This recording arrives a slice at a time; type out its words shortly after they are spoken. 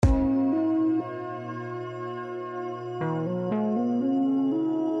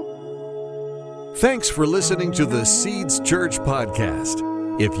Thanks for listening to the Seeds Church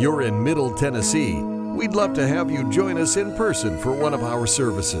podcast. If you're in Middle Tennessee, we'd love to have you join us in person for one of our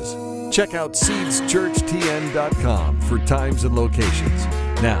services. Check out seedschurchtn.com for times and locations.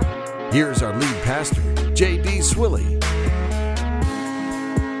 Now, here's our lead pastor, J.D. Swilley.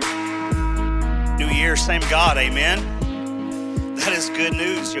 New year, same God, amen? That is good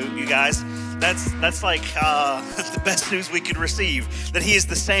news, you guys. That's like the best news we could receive, that he is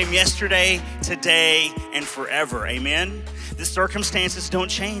the same yesterday, today, and forever, amen? The circumstances don't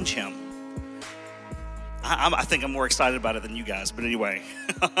change him. I think I'm more excited about it than you guys, but anyway.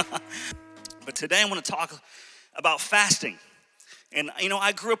 But today I want to talk about fasting. And, you know,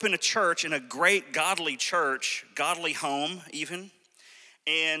 I grew up in a church, in a great godly church, godly home even.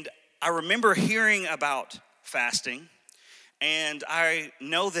 And I remember hearing about fasting. And I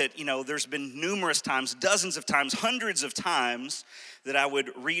know that, you know, there's been numerous times, dozens of times, hundreds of times that I would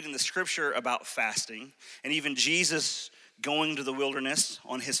read in the scripture about fasting. And even Jesus going to the wilderness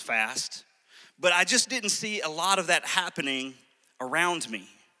on his fast. But I just didn't see a lot of that happening around me.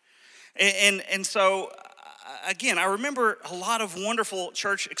 And so, again, I remember a lot of wonderful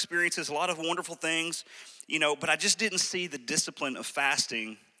church experiences, a lot of wonderful things, you know, but I just didn't see the discipline of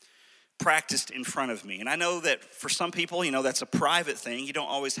fasting practiced in front of me. And I know that for some people, you know, that's a private thing. You don't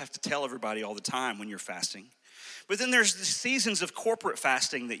always have to tell everybody all the time when you're fasting. But then there's the seasons of corporate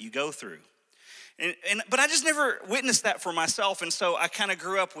fasting that you go through. But I just never witnessed that for myself, and so I kind of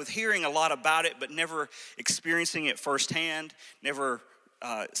grew up with hearing a lot about it, but never experiencing it firsthand, never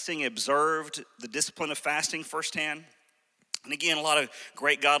seeing observed the discipline of fasting firsthand. And again, a lot of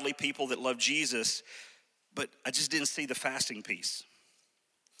great godly people that love Jesus, but I just didn't see the fasting piece.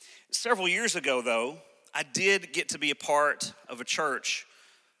 Several years ago, though, I did get to be a part of a church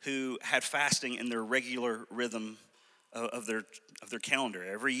who had fasting in their regular rhythm of their calendar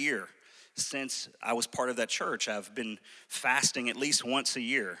every year. Since I was part of that church, I've been fasting at least once a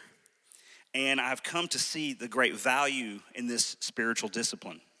year. And I've come to see the great value in this spiritual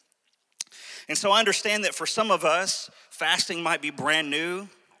discipline. And so I understand that for some of us, fasting might be brand new.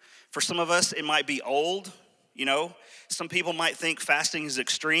 For some of us, it might be old, you know. Some people might think fasting is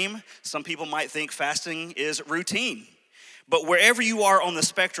extreme. Some people might think fasting is routine. But wherever you are on the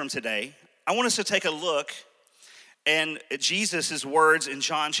spectrum today, I want us to take a look and Jesus' words in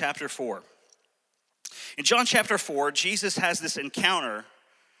John chapter 4. In John chapter 4, Jesus has this encounter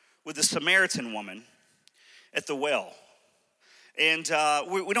with the Samaritan woman at the well. And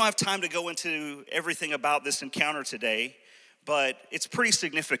we don't have time to go into everything about this encounter today, but it's pretty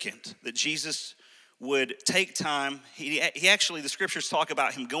significant that Jesus would take time. He actually, the scriptures talk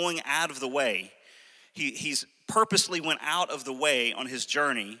about him going out of the way. He's purposely went out of the way on his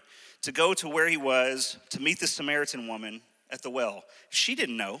journey to go to where he was to meet the Samaritan woman at the well. She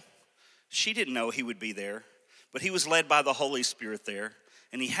didn't know. She didn't know he would be there, but he was led by the Holy Spirit there,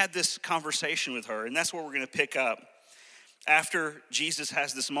 and he had this conversation with her, and that's where we're going to pick up after Jesus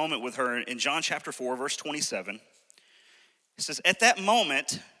has this moment with her in John chapter 4, verse 27. It says, at that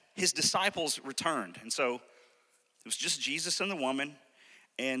moment, his disciples returned, and so it was just Jesus and the woman,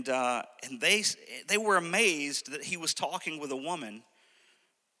 and they were amazed that he was talking with a woman.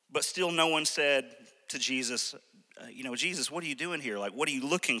 But still no one said to Jesus, Jesus, what are you doing here? Like, what are you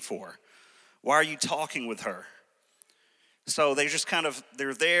looking for? Why are you talking with her? So they just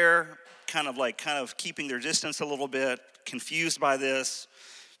they're there, kind of keeping their distance a little bit, confused by this.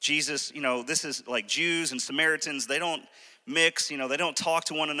 Jesus, you know, this is like Jews and Samaritans, they don't mix, you know, they don't talk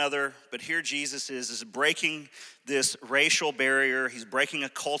to one another. But here Jesus is breaking this racial barrier. He's breaking a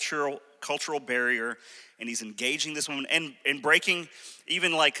cultural barrier. And he's engaging this woman and breaking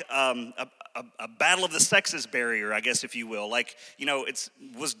even like a battle of the sexes barrier, I guess, if you will. Like, you know,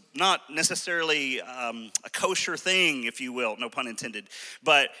 was not necessarily a kosher thing, if you will, no pun intended.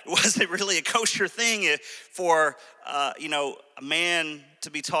 But was it really a kosher thing for, a man to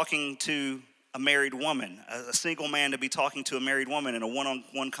be talking to a married woman, a single man to be talking to a married woman in a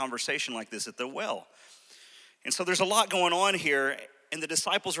one-on-one conversation like this at the well? And so there's a lot going on here, and the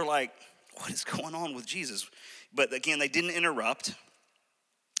disciples are like, what is going on with Jesus? But again, they didn't interrupt.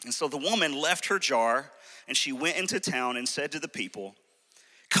 And so the woman left her jar and she went into town and said to the people,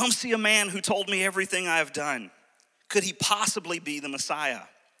 come see a man who told me everything I have done. Could he possibly be the Messiah?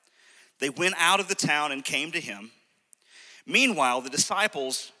 They went out of the town and came to him. Meanwhile, the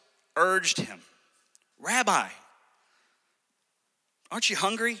disciples urged him, Rabbi, aren't you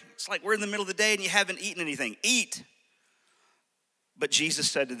hungry? It's like we're in the middle of the day and you haven't eaten anything. Eat. But Jesus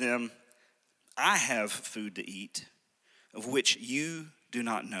said to them, I have food to eat, of which you do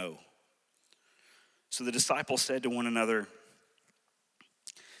not know. So the disciples said to one another,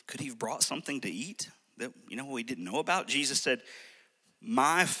 Could he have brought something to eat that, we didn't know about? Jesus said,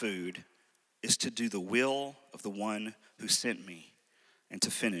 my food is to do the will of the one who sent me and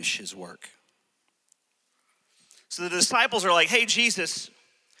to finish his work. So the disciples are like, hey, Jesus,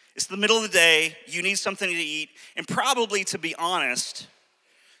 it's the middle of the day. You need something to eat. And probably, to be honest,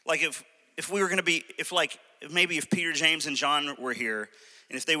 like if we were going to be, if Peter, James, and John were here,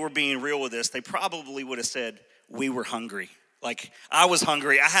 and if they were being real with this, they probably would have said, we were hungry. Like, I was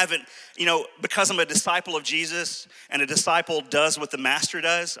hungry. I haven't, because I'm a disciple of Jesus, and a disciple does what the master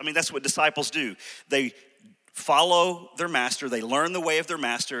does. I mean, that's what disciples do. They follow their master, they learn the way of their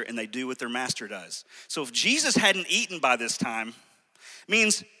master, and they do what their master does. So if Jesus hadn't eaten by this time, it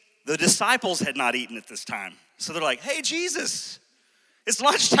means the disciples had not eaten at this time. So they're like, hey, Jesus, it's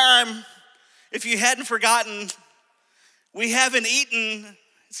lunchtime. If you hadn't forgotten, we haven't eaten.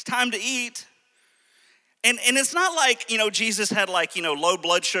 It's time to eat. And it's not like, Jesus had low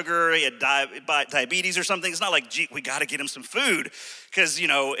blood sugar, he had diabetes or something. It's not like, gee, we got to get him some food because,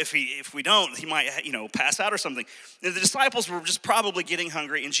 if we don't, he might, pass out or something. And the disciples were just probably getting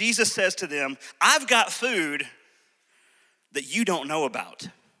hungry. And Jesus says to them, I've got food that you don't know about.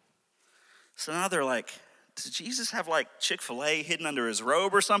 So now they're like, does Jesus have Chick-fil-A hidden under his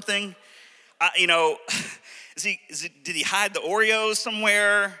robe or something? Did he hide the Oreos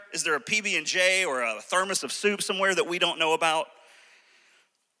somewhere? Is there a PB&J or a thermos of soup somewhere that we don't know about?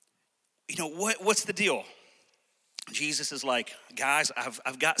 What's the deal? Jesus is like, guys,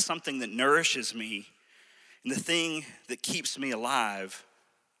 I've got something that nourishes me, and the thing that keeps me alive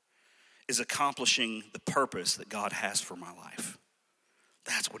is accomplishing the purpose that God has for my life.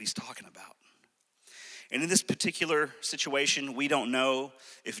 That's what he's talking about. And in this particular situation, we don't know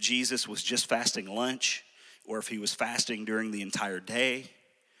if Jesus was just fasting lunch, or if he was fasting during the entire day,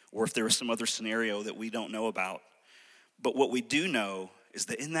 or if there was some other scenario that we don't know about. But what we do know is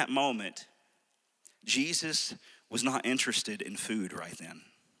that in that moment, Jesus was not interested in food right then.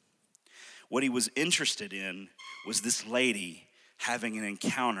 What he was interested in was this lady having an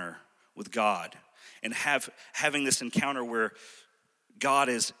encounter with God, and having this encounter where God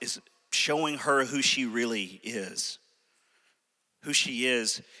is showing her who she really is, who she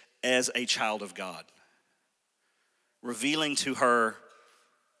is as a child of God, revealing to her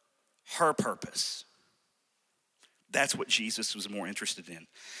her purpose. That's what Jesus was more interested in.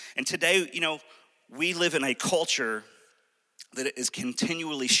 And today, we live in a culture that is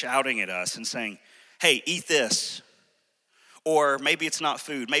continually shouting at us and saying, hey, eat this. Or maybe it's not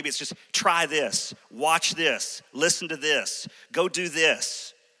food. Maybe it's just try this, watch this, listen to this, go do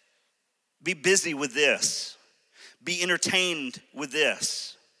this. Be busy with this. Be entertained with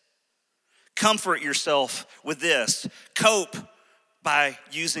this. Comfort yourself with this. Cope by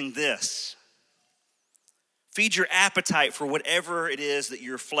using this. Feed your appetite for whatever it is that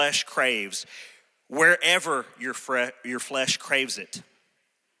your flesh craves, wherever your flesh craves it.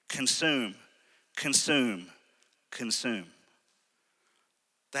 Consume, consume, consume.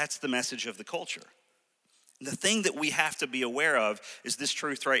 That's the message of the culture. The thing that we have to be aware of is this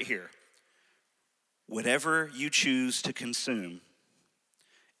truth right here. Whatever you choose to consume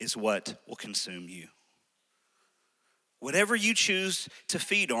is what will consume you. Whatever you choose to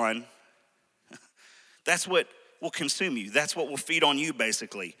feed on, that's what will consume you. That's what will feed on you,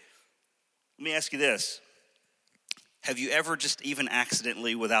 basically. Let me ask you this. Have you ever just even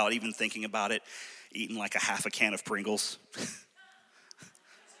accidentally, without even thinking about it, eaten like a half a can of Pringles?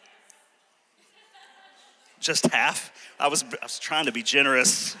 Just half? I was trying to be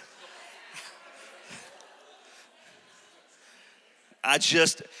generous.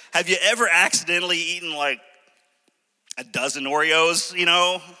 Have you ever accidentally eaten like a dozen Oreos,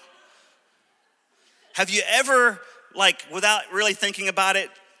 Have you ever, without really thinking about it,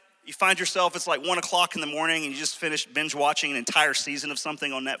 you find yourself, it's like 1 o'clock in the morning and you just finished binge watching an entire season of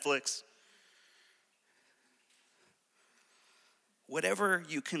something on Netflix? Whatever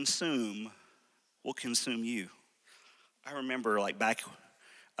you consume will consume you. I remember back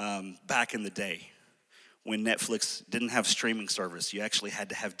in the day, when Netflix didn't have streaming service, you actually had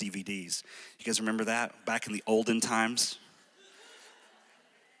to have DVDs. You guys remember that? Back in the olden times?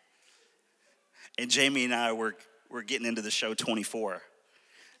 And Jamie and I were getting into the show 24.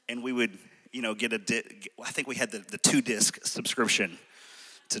 And we would, get I think we had the 2-disc subscription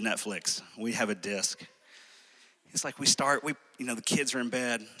to Netflix. We have a disc. It's like the kids are in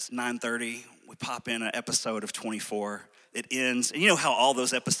bed, it's 9:30. We pop in an episode of 24. It ends. And you know how all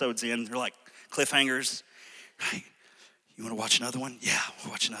those episodes end? They're like cliffhangers. Right? You want to watch another one? Yeah,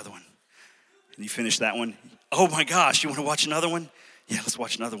 we'll watch another one. And you finish that one. Oh my gosh, you want to watch another one? Yeah, let's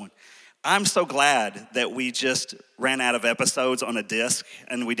watch another one. I'm so glad that we just ran out of episodes on a disc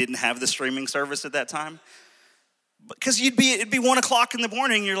and we didn't have the streaming service at that time. Because it'd be 1 o'clock in the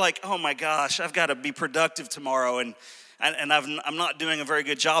morning. You're like, oh my gosh, I've got to be productive tomorrow, and I'm not doing a very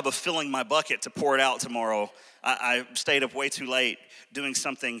good job of filling my bucket to pour it out tomorrow. I stayed up way too late doing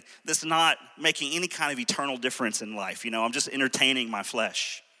something that's not making any kind of eternal difference in life. I'm just entertaining my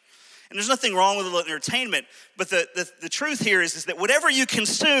flesh. And there's nothing wrong with a little entertainment, but the truth here is that whatever you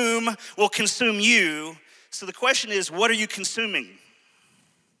consume will consume you. So the question is, what are you consuming?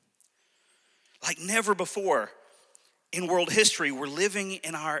 Like never before in world history, we're living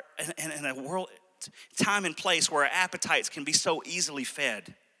in a world, time and place where our appetites can be so easily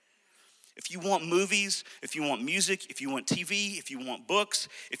fed. If you want movies, if you want music, if you want TV, if you want books,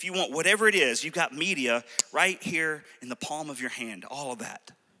 if you want whatever it is, you've got media right here in the palm of your hand, all of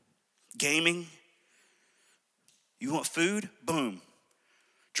that. Gaming, you want food, boom,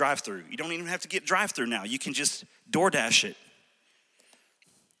 drive-through. You don't even have to get drive-through now. You can just DoorDash it.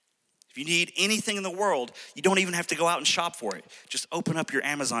 If you need anything in the world, you don't even have to go out and shop for it. Just open up your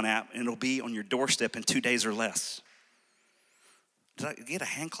Amazon app and it'll be on your doorstep in 2 days or less. Did I get a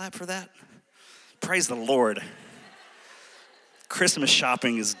hand clap for that? Praise the Lord. Christmas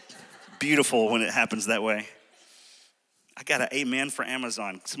shopping is beautiful when it happens that way. I got an amen for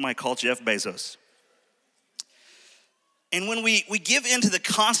Amazon. Somebody call Jeff Bezos. And when we give into the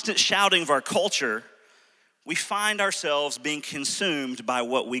constant shouting of our culture, we find ourselves being consumed by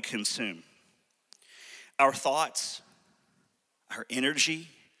what we consume. Our thoughts, our energy,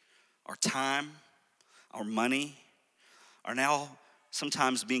 our time, our money are now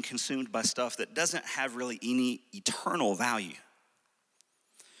sometimes being consumed by stuff that doesn't have really any eternal value.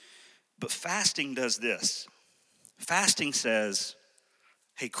 But fasting does this. Fasting says,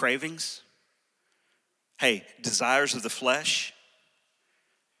 hey, cravings, hey, desires of the flesh,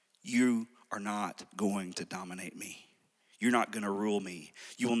 you are not going to dominate me. You're not going to rule me.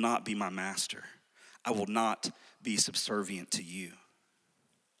 You will not be my master. I will not be subservient to you.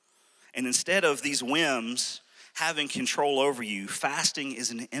 And instead of these whims having control over you, fasting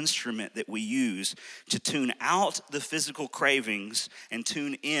is an instrument that we use to tune out the physical cravings and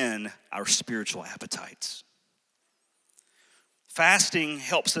tune in our spiritual appetites. Fasting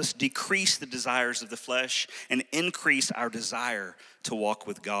helps us decrease the desires of the flesh and increase our desire to walk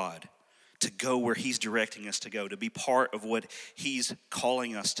with God, to go where he's directing us to go, to be part of what he's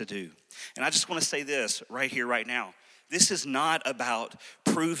calling us to do. And I just want to say this right here, right now. This is not about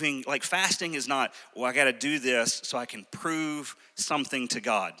proving, like fasting is not, well, I got to do this so I can prove something to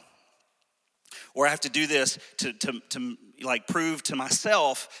God. Or I have to do this to like prove to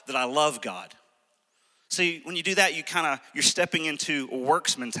myself that I love God. See, when you do that, you're stepping into a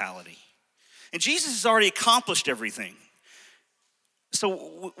works mentality. And Jesus has already accomplished everything.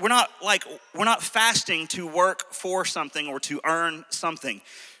 So we're not fasting to work for something or to earn something.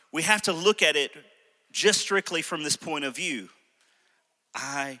 We have to look at it just strictly from this point of view.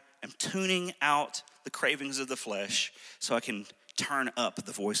 I am tuning out the cravings of the flesh so I can turn up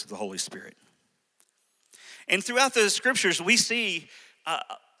the voice of the Holy Spirit. And throughout the scriptures, we see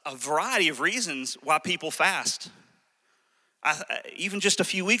a variety of reasons why people fast. Even just a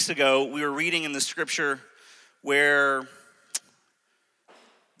few weeks ago, we were reading in the scripture where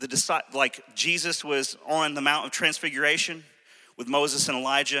Jesus was on the Mount of Transfiguration with Moses and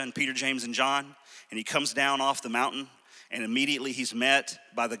Elijah and Peter, James, and John. And he comes down off the mountain, and immediately he's met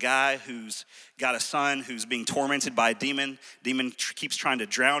by the guy who's got a son who's being tormented by a demon. Demon keeps trying to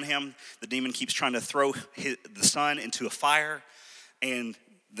drown him. The demon keeps trying to throw the son into a fire. And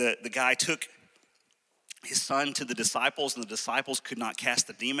the guy took his son to the disciples, and the disciples could not cast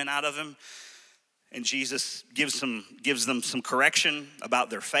the demon out of him. And Jesus gives them some correction about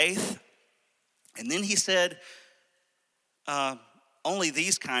their faith. And then he said, only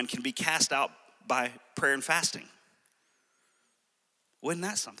these kind can be cast out by prayer and fasting. Wasn't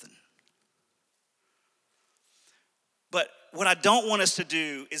that something? But what I don't want us to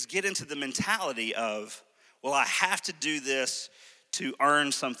do is get into the mentality of, well, I have to do this to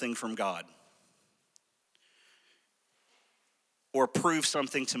earn something from God or prove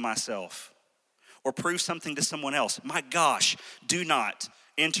something to myself or prove something to someone else. My gosh, do not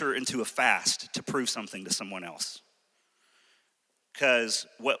enter into a fast to prove something to someone else. Because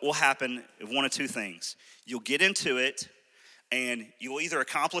what will happen, one of two things. You'll get into it, and you'll either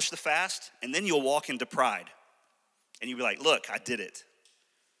accomplish the fast, and then you'll walk into pride. And you'll be like, look, I did it.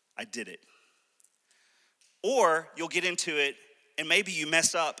 I did it. Or you'll get into it, and maybe you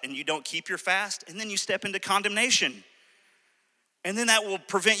mess up, and you don't keep your fast, and then you step into condemnation. And then that will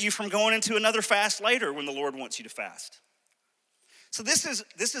prevent you from going into another fast later when the Lord wants you to fast. So this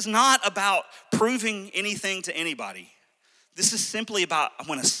is not about proving anything to anybody. This is simply about, I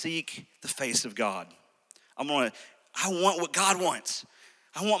want to seek the face of God. I want what God wants.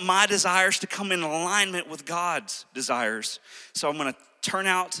 I want my desires to come in alignment with God's desires. So I'm going to turn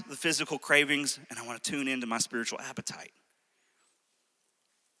out the physical cravings and I want to tune into my spiritual appetite.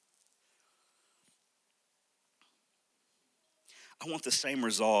 I want the same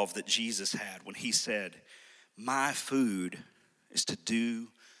resolve that Jesus had when he said, my food is to do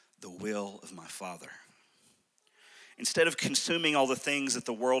the will of my Father. Instead of consuming all the things that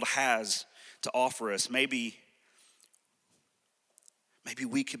the world has to offer us, maybe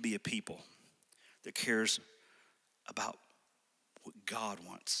we could be a people that cares about what God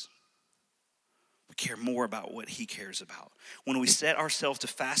wants. We care more about what he cares about. When we set ourselves to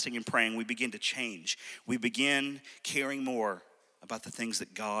fasting and praying, we begin to change. We begin caring more about the things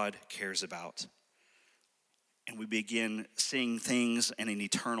that God cares about. And we begin seeing things in an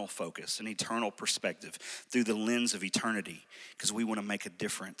eternal focus, an eternal perspective through the lens of eternity, because we want to make a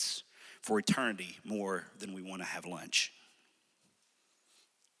difference for eternity more than we want to have lunch.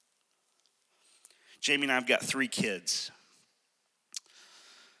 Jamie and I have got 3 kids.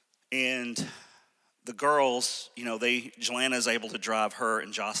 And the girls, Jelana's able to drive her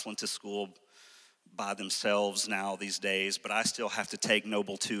and Jocelyn to school by themselves now these days, but I still have to take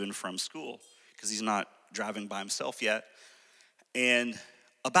Noble to and from school because he's not driving by himself yet. And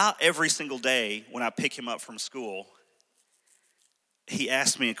about every single day when I pick him up from school, he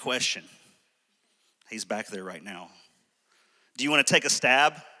asks me a question. He's back there right now. Do you want to take a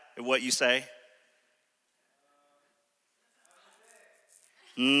stab at what you say?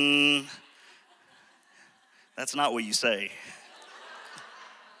 That's not what you say.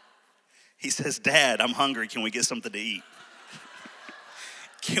 He says, Dad, I'm hungry. Can we get something to eat?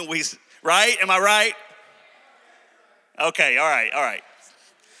 Can we, right? Am I right? Okay, all right.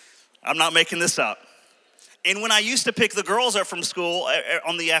 I'm not making this up. And when I used to pick the girls up from school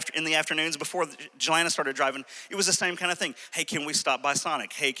in the afternoons before Jelana started driving, it was the same kind of thing. Hey, can we stop by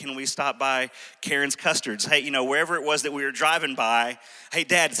Sonic? Hey, can we stop by Karen's Custards? Hey, wherever it was that we were driving by, hey,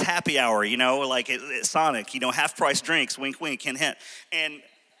 Dad, it's happy hour, like at Sonic, half-price drinks, wink, wink, hint, hint. And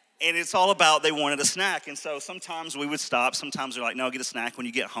it's all about they wanted a snack. And so sometimes we would stop. Sometimes they're like, no, get a snack when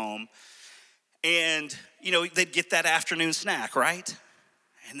you get home. And, they'd get that afternoon snack, right?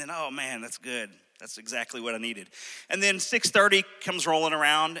 And then, oh, man, that's good. That's exactly what I needed. And then 6:30 comes rolling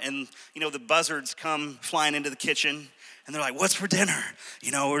around, and, the buzzards come flying into the kitchen. And they're like, what's for dinner?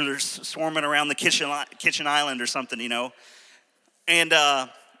 Or they're swarming around the kitchen island or something, And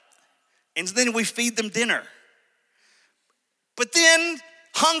then we feed them dinner. But then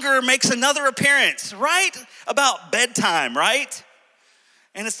hunger makes another appearance, right? About bedtime, right?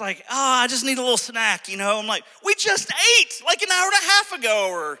 And it's like, I just need a little snack, I'm like, we just ate like an hour and a half ago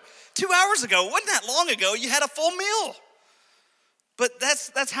or 2 hours ago. It wasn't that long ago. You had a full meal. But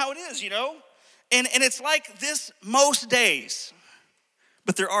that's how it is, And it's like this most days.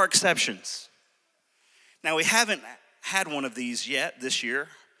 But there are exceptions. Now, we haven't had one of these yet this year,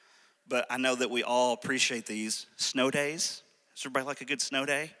 but I know that we all appreciate these snow days. Does everybody like a good snow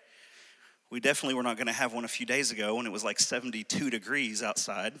day? We definitely were not going to have one a few days ago when it was like 72 degrees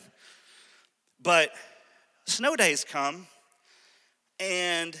outside. But snow days come,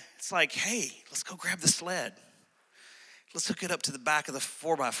 and it's like, hey, let's go grab the sled. Let's hook it up to the back of the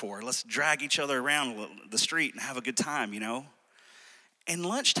 4x4. Let's drag each other around the street and have a good time, And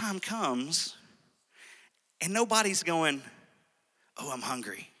lunchtime comes, and nobody's going, oh, I'm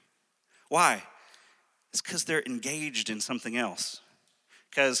hungry. Why? It's because they're engaged in something else.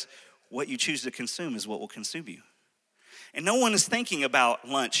 Because what you choose to consume is what will consume you. And no one is thinking about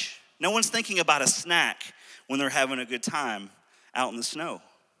lunch. No one's thinking about a snack when they're having a good time out in the snow.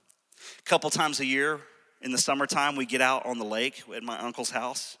 A couple times a year in the summertime, we get out on the lake at my uncle's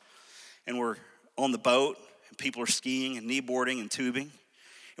house, and we're on the boat, and people are skiing and kneeboarding and tubing.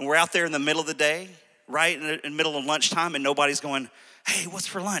 And we're out there in the middle of the day, right in the middle of lunchtime, and nobody's going, hey, what's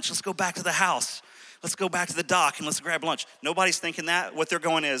for lunch? Let's go back to the house. Let's go back to the dock and let's grab lunch. Nobody's thinking that. What they're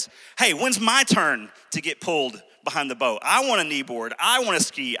going is, hey, when's my turn to get pulled behind the boat? I want to kneeboard. I want to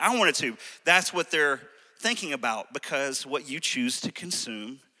ski. I want to tube. That's what they're thinking about, because what you choose to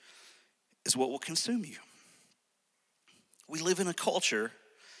consume is what will consume you. We live in a culture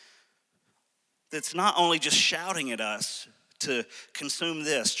that's not only just shouting at us to consume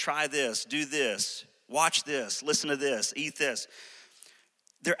this, try this, do this, watch this, listen to this, eat this.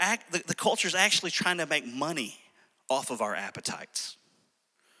 The culture's actually trying to make money off of our appetites.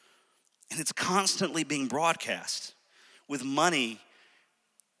 And it's constantly being broadcast with money,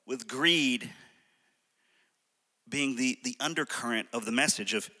 with greed, being the undercurrent of the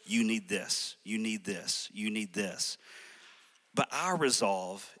message of you need this, you need this, you need this. But our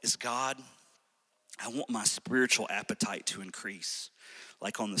resolve is, God, I want my spiritual appetite to increase,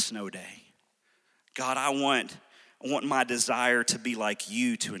 like on the snow day. God, I want my desire to be like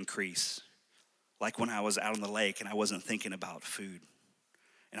you to increase, like when I was out on the lake and I wasn't thinking about food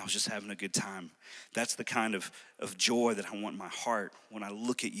and I was just having a good time. That's the kind of joy that I want in my heart when I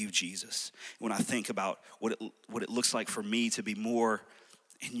look at you, Jesus, when I think about what it looks like for me to be more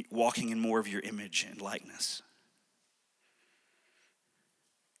and walking in more of your image and likeness.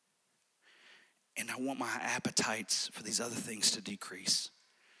 And I want my appetites for these other things to decrease.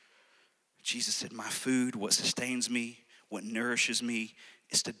 Jesus said, my food, what sustains me, what nourishes me,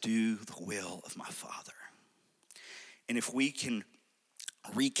 is to do the will of my Father. And if we can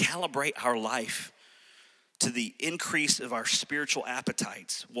recalibrate our life to the increase of our spiritual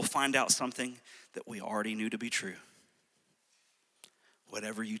appetites, we'll find out something that we already knew to be true.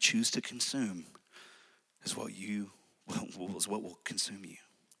 Whatever you choose to consume is what will consume you.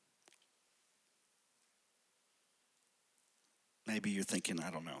 Maybe you're thinking, I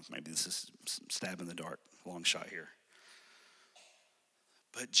don't know, maybe this is stab in the dark, long shot here.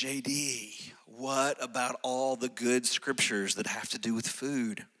 But JD, what about all the good scriptures that have to do with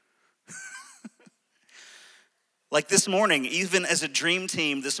food? Like this morning, even as a dream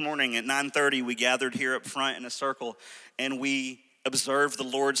team this morning at 9:30, we gathered here up front in a circle and we observed the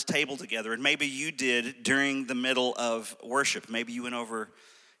Lord's table together. And maybe you did during the middle of worship. Maybe you went over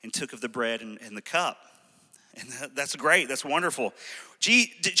and took of the bread and the cup. And that's great. That's wonderful.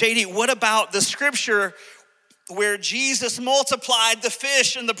 JD, what about the scripture where Jesus multiplied the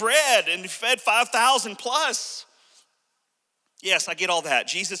fish and the bread and fed 5,000 plus? Yes, I get all that.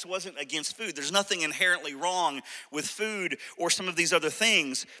 Jesus wasn't against food. There's nothing inherently wrong with food or some of these other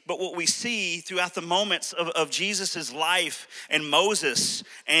things. But what we see throughout the moments of Jesus' life and Moses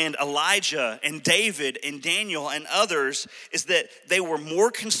and Elijah and David and Daniel and others is that they were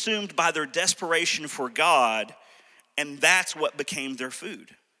more consumed by their desperation for God, and that's what became their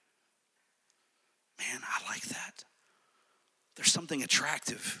food. Man, I like that. There's something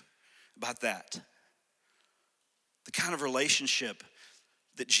attractive about that. The kind of relationship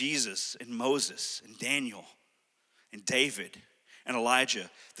that Jesus and Moses and Daniel and David and Elijah,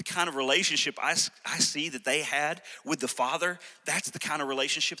 the kind of relationship I see that they had with the Father, that's the kind of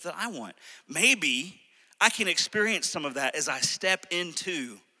relationship that I want. Maybe I can experience some of that as I step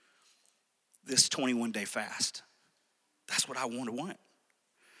into this 21-day fast. That's what I want.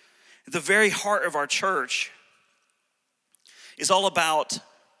 The very heart of our church is all about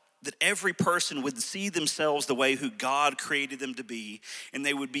that every person would see themselves the way who God created them to be, and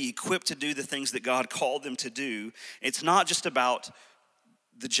they would be equipped to do the things that God called them to do. It's not just about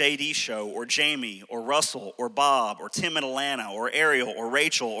the JD show or Jamie or Russell or Bob or Tim in Atlanta or Ariel or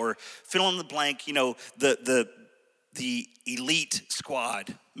Rachel or fill in the blank, the elite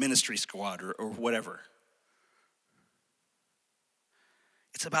squad, ministry squad or whatever.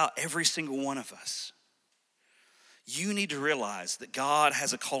 It's about every single one of us. You need to realize that God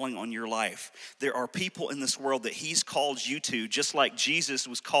has a calling on your life. There are people in this world that he's called you to, just like Jesus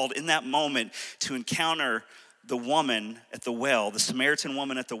was called in that moment to encounter the woman at the well, the Samaritan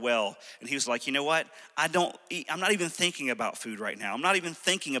woman at the well. And he was like, you know what? I'm not even thinking about food right now. I'm not even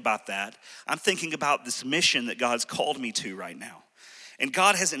thinking about that. I'm thinking about this mission that God's called me to right now. And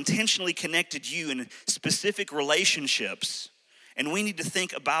God has intentionally connected you in specific relationships. And we need to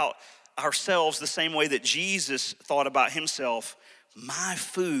think about ourselves the same way that Jesus thought about himself. My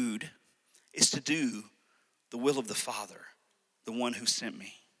food is to do the will of the Father, the one who sent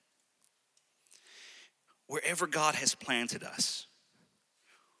me. Wherever God has planted us,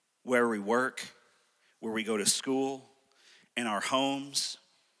 where we work, where we go to school, in our homes,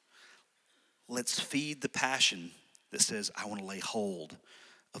 let's feed the passion that says, I want to lay hold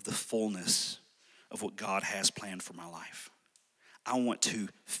of the fullness of what God has planned for my life. I want to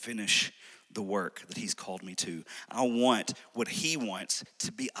finish the work that he's called me to. I want what he wants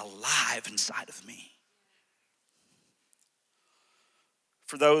to be alive inside of me.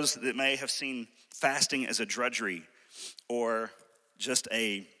 For those that may have seen fasting as a drudgery or just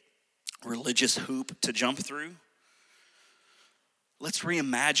a religious hoop to jump through, let's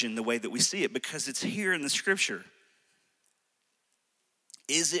reimagine the way that we see it, because it's here in the scripture.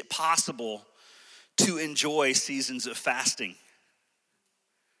 Is it possible to enjoy seasons of fasting?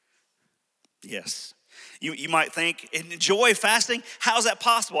 Yes. You might think, enjoy fasting? How's that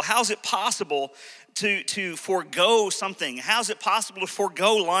possible? How's it possible to forego something? How's it possible to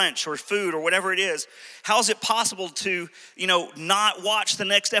forego lunch or food or whatever it is? How's it possible to, not watch the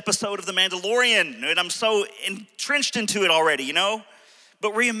next episode of The Mandalorian? And I'm so entrenched into it already,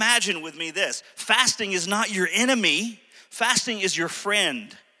 But reimagine with me this. Fasting is not your enemy. Fasting is your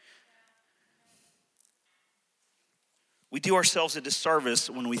friend. We do ourselves a disservice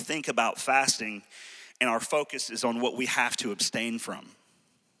when we think about fasting and our focus is on what we have to abstain from.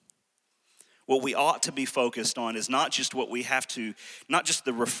 What we ought to be focused on is not just not just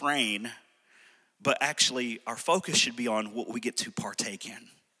the refrain, but actually our focus should be on what we get to partake in.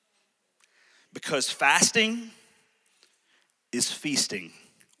 Because fasting is feasting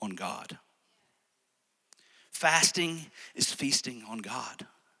on God. Fasting is feasting on God.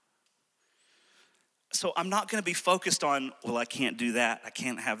 So I'm not going to be focused on, well, I can't do that. I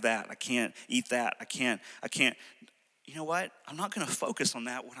can't have that. I can't eat that. I can't. You know what? I'm not going to focus on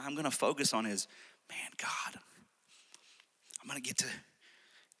that. What I'm going to focus on is, man, God, I'm going to get to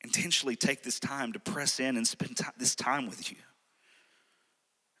intentionally take this time to press in and spend this time with you.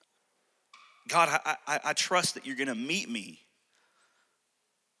 God, I trust that you're going to meet me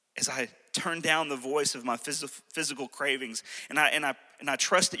as I turn down the voice of my physical cravings. And I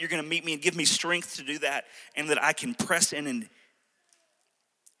trust that you're going to meet me and give me strength to do that, and that I can press in and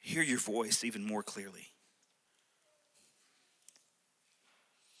hear your voice even more clearly.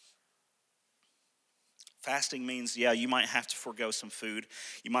 Fasting means, you might have to forego some food.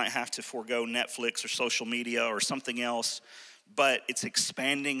 You might have to forego Netflix or social media or something else, but it's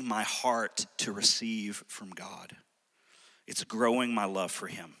expanding my heart to receive from God. It's growing my love for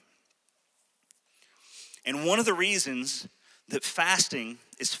him. And one of the reasons that fasting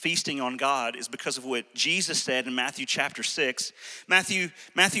is feasting on God is because of what Jesus said in Matthew chapter 6. Matthew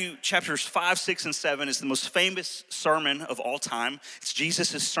chapters 5, 6, and 7 is the most famous sermon of all time. It's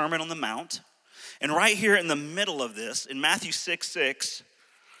Jesus' Sermon on the Mount. And right here in the middle of this, in Matthew 6:6,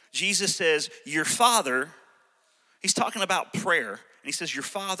 Jesus says, your Father, he's talking about prayer, and he says, your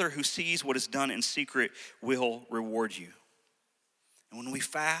Father who sees what is done in secret will reward you. And when we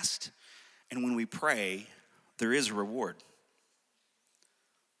fast and when we pray, there is a reward.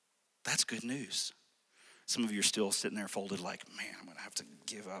 That's good news. Some of you are still sitting there folded like, man, I'm going to have to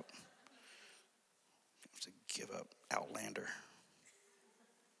give up. Outlander.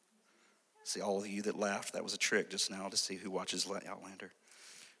 See, all of you that laughed, that was a trick just now to see who watches Outlander.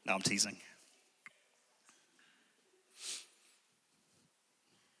 No, I'm teasing.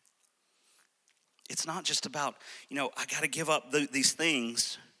 It's not just about, I got to give up these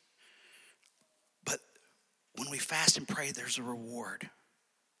things. But when we fast and pray, there's a reward.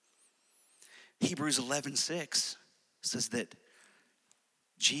 Hebrews 11:6 says that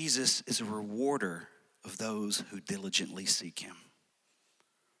Jesus is a rewarder of those who diligently seek him.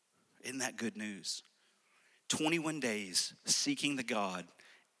 Isn't that good news? 21 days seeking the God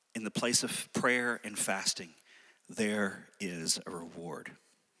in the place of prayer and fasting. There is a reward.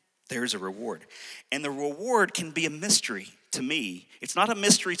 There's a reward. And the reward can be a mystery to me. It's not a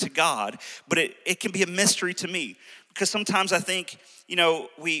mystery to God, but it can be a mystery to me. Because sometimes I think,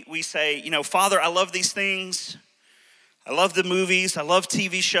 we say, Father, I love these things. I love the movies. I love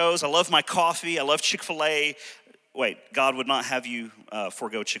TV shows. I love my coffee. I love Chick-fil-A. Wait, God would not have you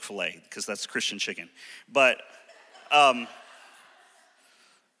forego Chick-fil-A because that's Christian chicken. But,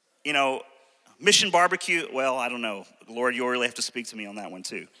 Mission Barbecue, well, I don't know. Lord, you really have to speak to me on that one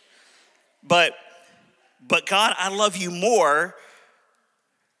too. But God, I love you more.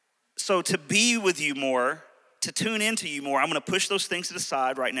 So to be with you more, to tune into you more, I'm going to push those things to the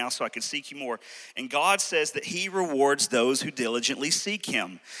side right now so I can seek you more. And God says that he rewards those who diligently seek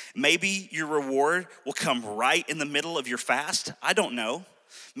him. Maybe your reward will come right in the middle of your fast. I don't know.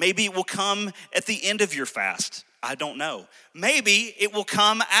 Maybe it will come at the end of your fast. I don't know. Maybe it will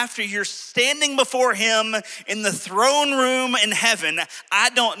come after you're standing before him in the throne room in heaven.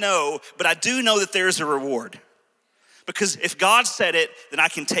 I don't know, but I do know that there's a reward. Because if God said it, then I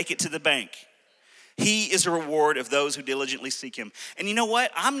can take it to the bank. He is a reward of those who diligently seek him. And you know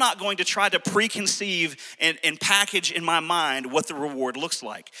what? I'm not going to try to preconceive and package in my mind what the reward looks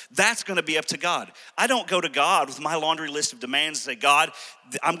like. That's going to be up to God. I don't go to God with my laundry list of demands and say, God,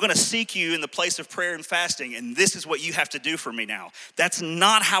 I'm going to seek you in the place of prayer and fasting, and this is what you have to do for me now. That's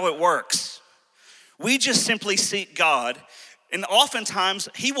not how it works. We just simply seek God, and oftentimes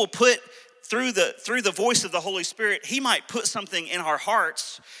he will put through the voice of the Holy Spirit, he might put something in our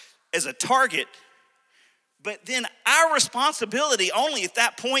hearts as a target. But then our responsibility only at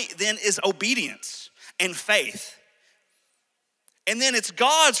that point then is obedience and faith. And then it's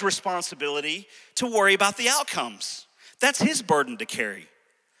God's responsibility to worry about the outcomes. That's his burden to carry.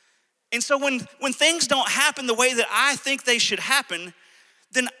 And so when things don't happen the way that I think they should happen,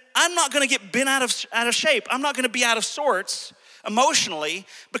 then I'm not gonna get bent out of shape. I'm not gonna be out of sorts emotionally,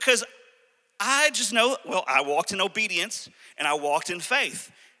 because I just know, well, I walked in obedience and I walked in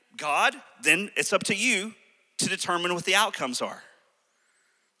faith. God, then it's up to you to determine what the outcomes are.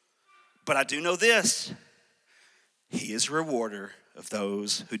 But I do know this: he is a rewarder of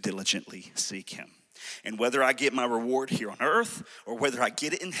those who diligently seek him. And whether I get my reward here on earth or whether I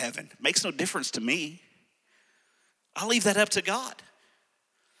get it in heaven makes no difference to me. I'll leave that up to God,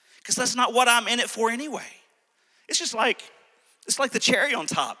 because that's not what I'm in it for anyway. It's like the cherry on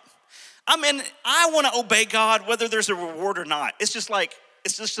top. I want to obey God whether there's a reward or not. It's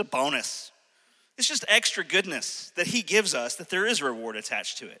just a bonus. It's just extra goodness that he gives us, that there is a reward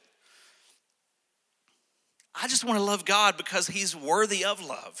attached to it. I just want to love God because he's worthy of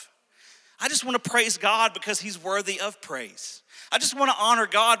love. I just want to praise God because he's worthy of praise. I just want to honor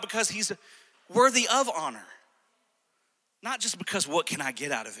God because he's worthy of honor. Not just because what can I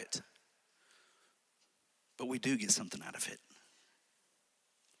get out of it, but we do get something out of it.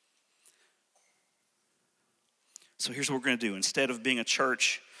 So here's what we're going to do. Instead of being a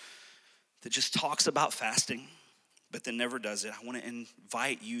church that just talks about fasting, but then never does it, I want to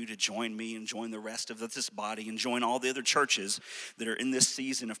invite you to join me and join the rest of this body and join all the other churches that are in this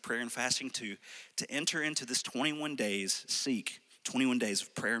season of prayer and fasting to enter into this 21 days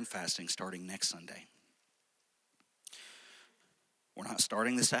of prayer and fasting starting next Sunday. We're not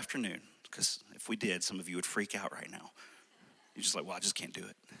starting this afternoon, because if we did, some of you would freak out right now. You're just like, well, I just can't do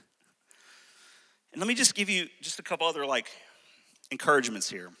it. And let me just give you just a couple other encouragements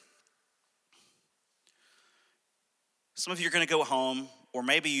here. Some of you are going to go home, or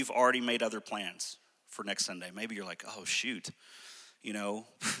maybe you've already made other plans for next Sunday. Maybe you're like, oh, shoot.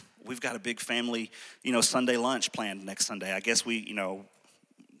 We've got a big family, Sunday lunch planned next Sunday. I guess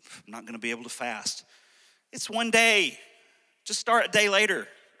not going to be able to fast. It's one day. Just start a day later.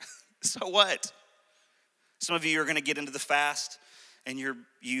 So what? Some of you are going to get into the fast, and you're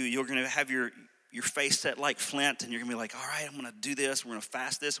going to have your face set like flint, and you're going to be like, all right, I'm going to do this. We're going to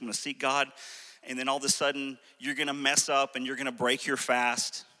fast this. I'm going to seek God. And then all of a sudden, you're going to mess up, and you're going to break your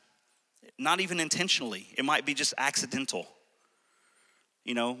fast. Not even intentionally. It might be just accidental.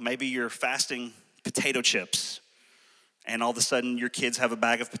 Maybe you're fasting potato chips, and all of a sudden your kids have a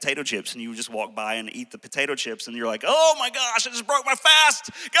bag of potato chips, and you just walk by and eat the potato chips, and you're like, oh my gosh, I just broke my fast.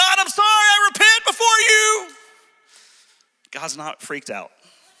 God, I'm sorry, I repent before you. God's not freaked out.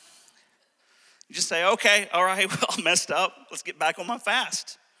 You just say, okay, all right, well, I messed up. Let's get back on my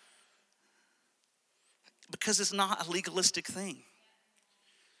fast. Because it's not a legalistic thing.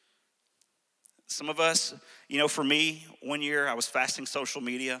 Some of us, for me, one year I was fasting social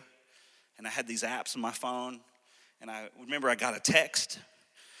media, and I had these apps on my phone, and I remember I got a text,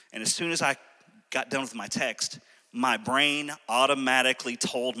 and as soon as I got done with my text, my brain automatically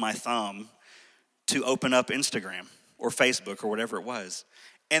told my thumb to open up Instagram or Facebook or whatever it was.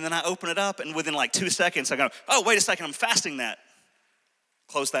 And then I open it up, and within 2 seconds, I go, oh, wait a second, I'm fasting that.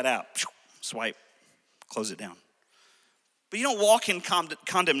 Close that out. Swipe. Close it down. But you don't walk in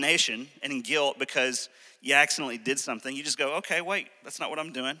condemnation and in guilt because you accidentally did something. You just go, okay, wait, that's not what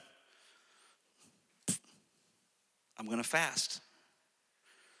I'm doing. I'm going to fast.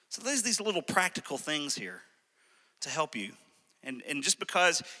 So there's these little practical things here to help you. And just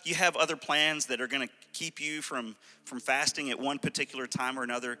because you have other plans that are going to keep you from fasting at one particular time or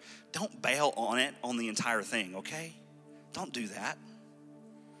another, don't bail on it on the entire thing, okay? Don't do that.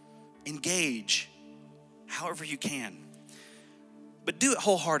 Engage however you can, but do it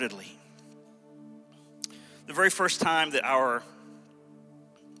wholeheartedly. The very first time that our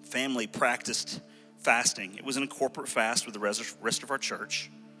family practiced fasting, it was in a corporate fast with the rest of our church.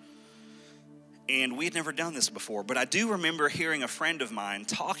 And we had never done this before, but I do remember hearing a friend of mine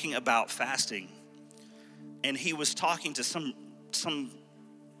talking about fasting. And he was talking to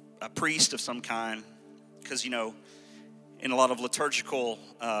a priest of some kind, because, in a lot of the liturgical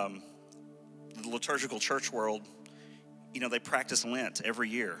church world, they practice Lent every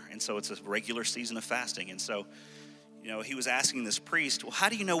year. And so it's a regular season of fasting. And so, he was asking this priest, well, how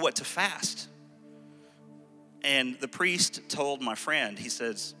do you know what to fast? And the priest told my friend, he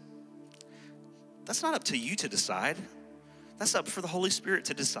says, that's not up to you to decide. That's up for the Holy Spirit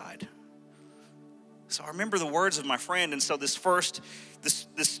to decide. So I remember the words of my friend. And so this first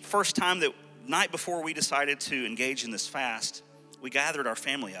time, that night before we decided to engage in this fast, we gathered our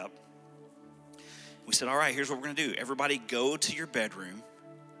family up. We said, all right, here's what we're going to do. Everybody go to your bedroom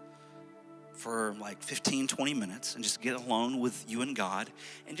for like 15, 20 minutes and just get alone with you and God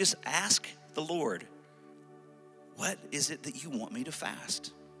and just ask the Lord, what is it that you want me to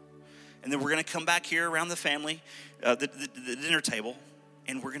fast? And then we're going to come back here around the family, the dinner table,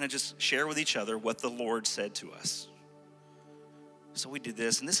 and we're going to just share with each other what the Lord said to us. So we did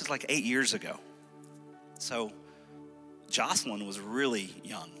this, and this is like 8 years ago. So Jocelyn was really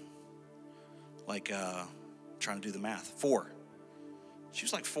young, like trying to do the math, 4. She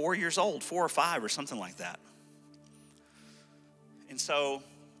was like 4 years old, 4 or 5 or something like that. And so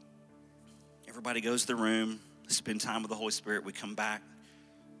everybody goes to the room, spend time with the Holy Spirit. We come back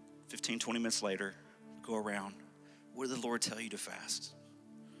 15, 20 minutes later, go around. What did the Lord tell you to fast?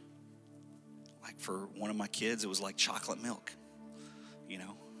 Like for one of my kids, it was like chocolate milk, you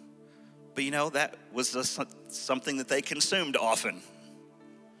know. But you know, that was just something that they consumed often.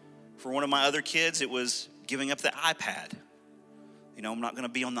 For one of my other kids, it was giving up the iPad. You know, I'm not going to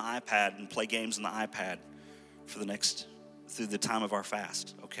be on the iPad and play games on the iPad through the time of our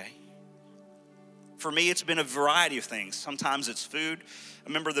fast, okay? For me, it's been a variety of things. Sometimes it's food. I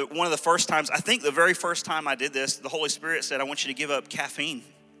remember that one of the first times, I think the very first time I did this, the Holy Spirit said, I want you to give up caffeine.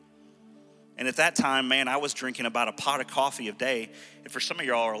 And at that time, man, I was drinking about a pot of coffee a day. And for some of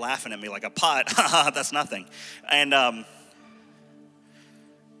y'all are laughing at me like, a pot, that's nothing. And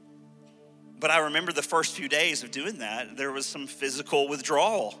but I remember the first few days of doing that, there was some physical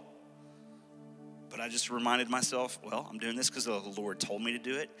withdrawal. But I just reminded myself, well, I'm doing this because the Lord told me to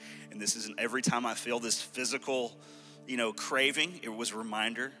do it. And this isn't every time I feel this physical, craving, it was a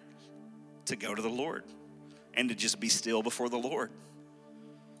reminder to go to the Lord and to just be still before the Lord.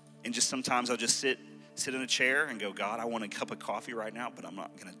 And just sometimes I'll just sit in a chair and go, God, I want a cup of coffee right now, but I'm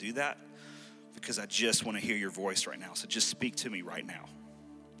not going to do that because I just want to hear your voice right now. So just speak to me right now.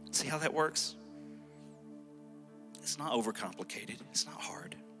 See how that works? It's not overcomplicated. It's not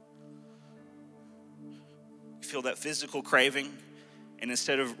hard. You feel that physical craving, and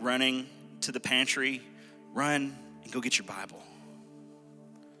instead of running to the pantry, run and go get your Bible.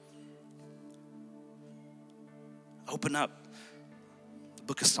 Open up the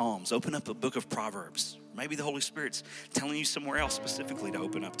book of Psalms. Open up the book of Proverbs. Maybe the Holy Spirit's telling you somewhere else specifically to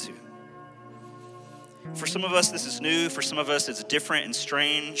open up to. For some of us, this is new. For some of us, it's different and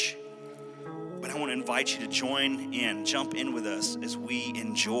strange. But I want to invite you to jump in with us as we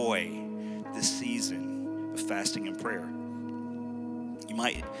enjoy this season of fasting and prayer. You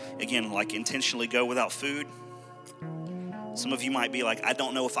might, again, like intentionally go without food. Some of you might be like, I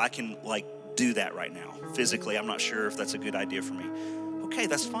don't know if I can do that right now. Physically, I'm not sure if that's a good idea for me. Okay,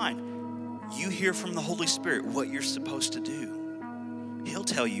 that's fine. You hear from the Holy Spirit what you're supposed to do. He'll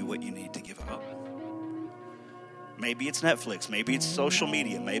tell you what you need to give up. Maybe it's Netflix, maybe it's social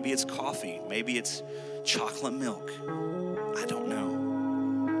media, maybe it's coffee, maybe it's chocolate milk. I don't know.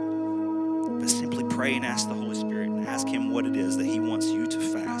 But simply pray and ask the Holy Spirit and ask Him what it is that He wants you to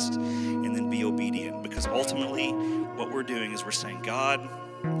fast and then be obedient. Because ultimately, what we're doing is we're saying, God,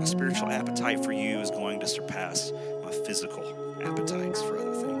 my spiritual appetite for you is going to surpass my physical appetites for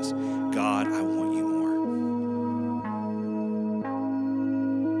other things. God, I want you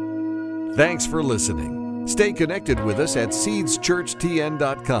more. Thanks for listening. Stay connected with us at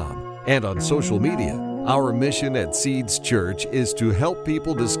seedschurchtn.com and on social media. Our mission at Seeds Church is to help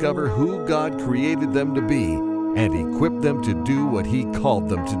people discover who God created them to be and equip them to do what He called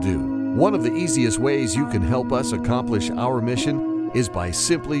them to do. One of the easiest ways you can help us accomplish our mission is by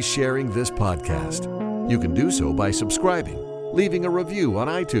simply sharing this podcast. You can do so by subscribing, leaving a review on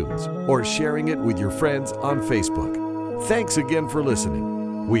iTunes, or sharing it with your friends on Facebook. Thanks again for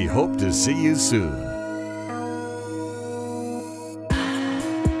listening. We hope to see you soon.